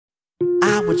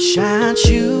I would shine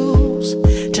shoes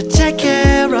to take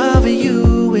care of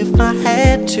you if I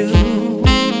had to.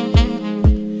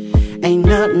 Ain't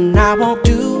nothing I won't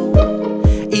do,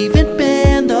 even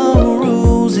bend the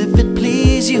rules if it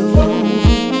please you.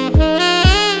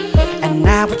 And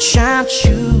I would shine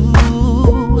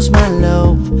shoes, my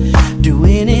love, do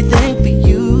anything for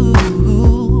you,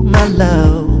 my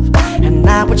love. And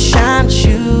I would shine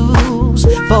shoes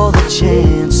for the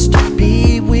chance to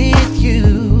be with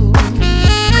you.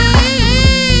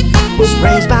 Was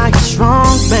raised by a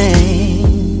strong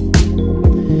man,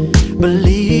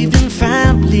 believed in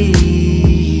family.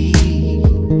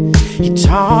 He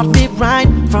taught me right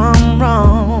from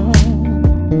wrong,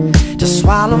 to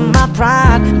swallow my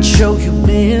pride and show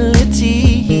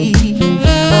humility.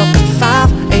 Up at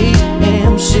 5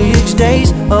 a.m. 6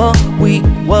 days a week.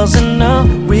 Wasn't a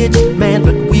rich man,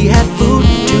 but we had food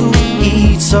to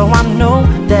eat. So I know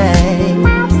that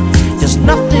there's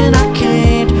nothing I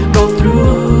can't go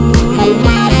through.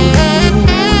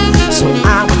 So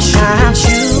I would shine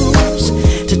shoes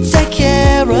to take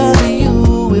care of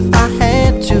you if I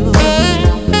had to.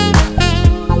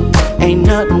 Ain't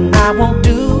nothing I won't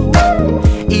do,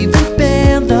 even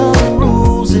bend the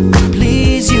rules if it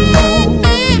please you.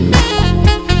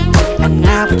 And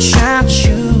I would shine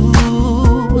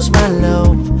shoes, my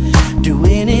love, do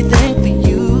anything for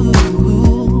you,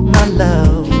 my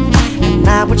love. And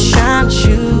I would shine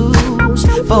shoes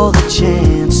for the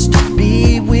chance to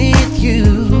be with you.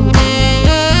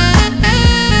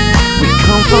 We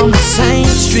come from the same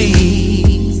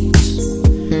streets,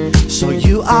 so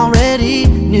you already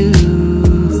knew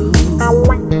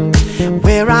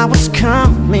where I was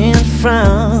coming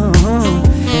from.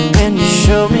 And you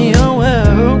showed me a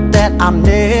world that I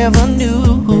never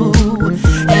knew.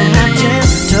 You have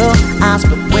gentle eyes,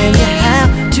 but when you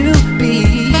have to be,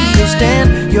 you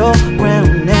stand your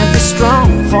ground and be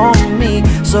strong for me.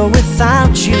 So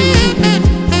without you,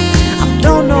 I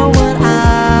don't know what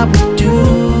I would do.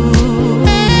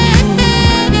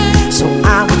 So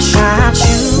I would shine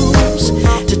shoes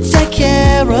to take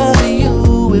care of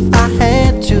you if I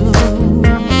had to.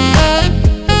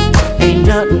 Ain't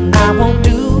nothing I won't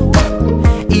do,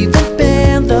 even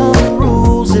bend the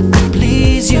rules if it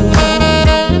please you.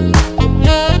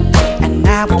 And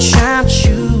I would shine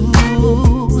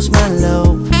shoes, my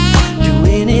love, do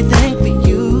anything for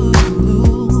you,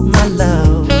 my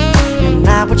love. And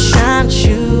I would shine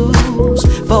shoes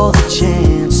for the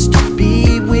chance to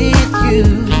be with you.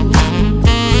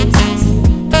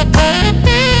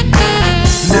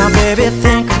 Now baby,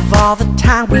 think of all the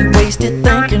time we wasted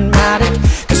thinking about it.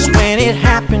 Cause when it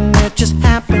happened, it just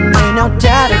happened, ain't no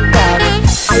doubt about it.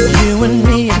 You and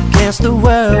me against the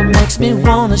world makes me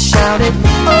wanna shout it.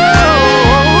 Oh,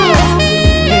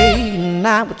 hey, and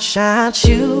I would shine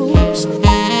shoes.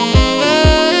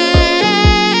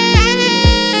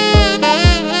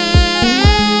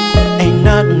 Ain't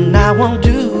nothing I won't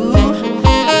do.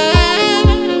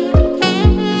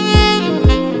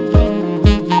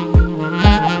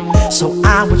 So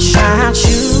I would shine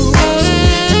shoes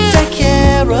to take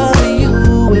care of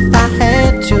you if I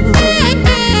had to.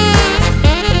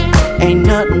 Ain't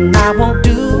nothing I won't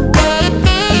do,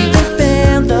 even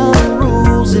bend the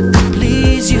rules if it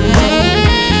please you.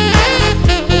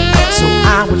 So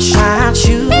I would shine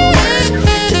shoes